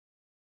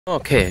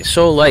Okay,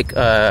 so like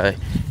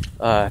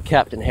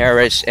Captain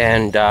Harris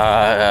and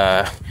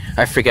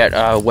I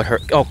forget what her,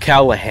 oh,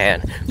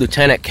 Callahan,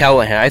 Lieutenant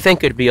Callahan. I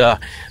think it'd be a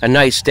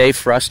nice day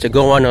for us to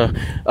go on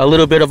a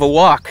little bit of a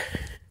walk.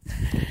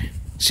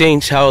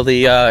 Seeing how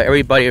the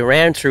everybody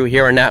ran through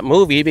here in that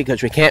movie,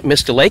 because we can't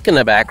miss the lake in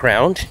the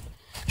background,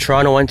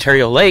 Toronto,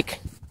 Ontario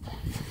Lake.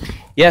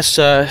 Yes,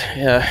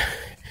 okay,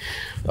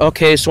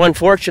 so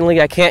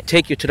unfortunately I can't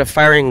take you to the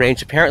firing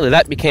range. Apparently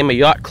that became a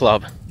yacht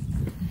club.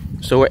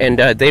 So, and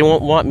they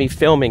won't want me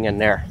filming in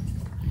there.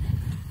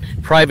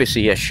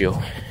 Privacy issue.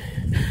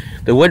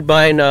 The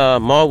Woodbine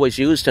Mall was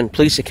used in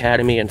Police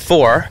Academy in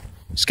 4.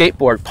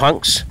 Skateboard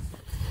punks.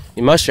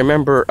 You must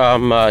remember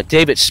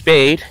David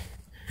Spade.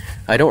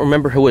 I don't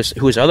remember who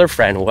his other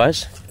friend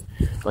was,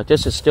 but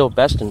this is still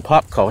best in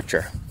pop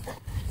culture.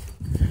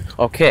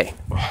 Okay,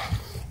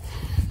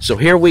 so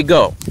here we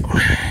go.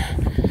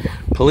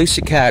 Police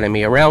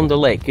Academy around the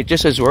lake. It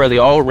just is where they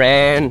all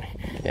ran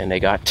and they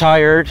got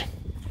tired.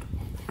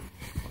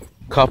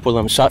 A couple of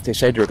them thought they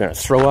said they were going to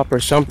throw up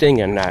or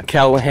something, and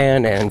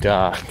Callahan and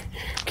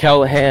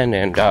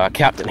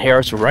Captain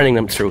Harris were running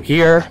them through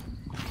here.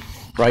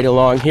 Right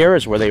along here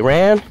is where they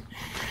ran.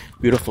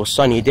 Beautiful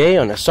sunny day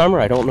on the summer.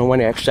 I don't know when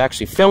I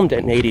actually filmed it,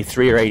 in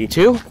 83 or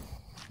 82.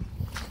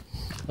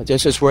 But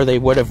this is where they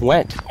would have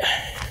went.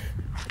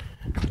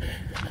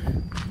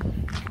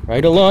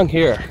 Right along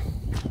here.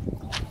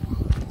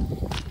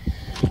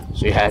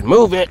 So you had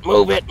move it,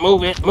 move it,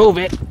 move it, move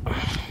it.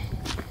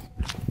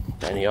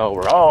 And they all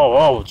were,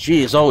 oh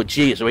geez,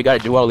 we got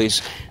to do all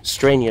these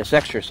strenuous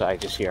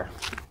exercises here.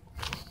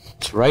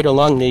 It's right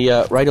along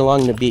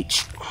the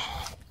beach.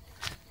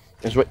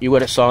 Is what you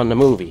would have saw in the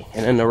movie,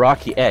 and then the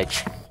rocky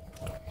edge.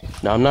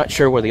 Now I'm not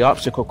sure where the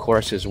obstacle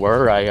courses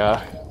were.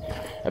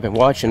 I've been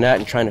watching that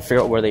and trying to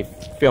figure out where they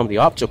filmed the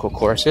obstacle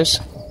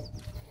courses.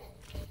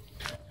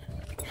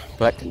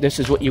 But this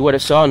is what you would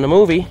have saw in the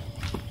movie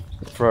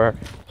for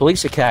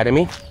Police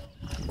Academy.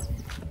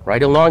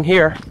 Right along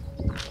here.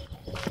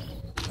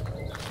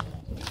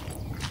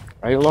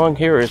 Right along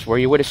here is where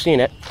you would have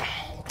seen it.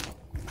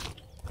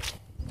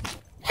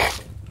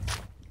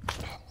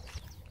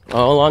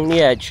 All along the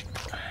edge.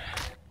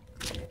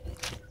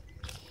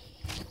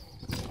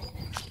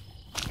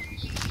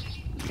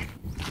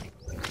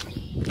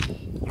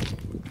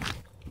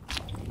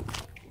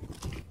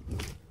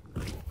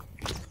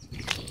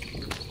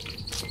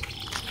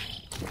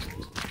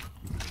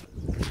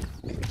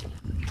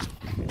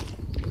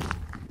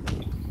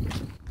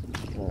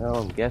 Well,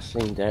 I'm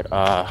guessing that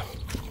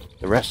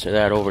the rest of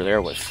that over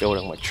there was filled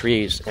in with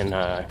trees in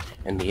the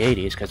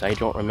 80s, because I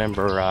don't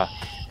remember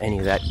any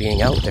of that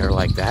being out there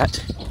like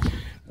that.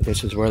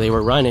 This is where they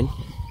were running.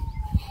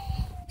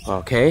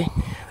 Okay,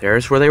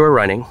 there's where they were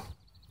running.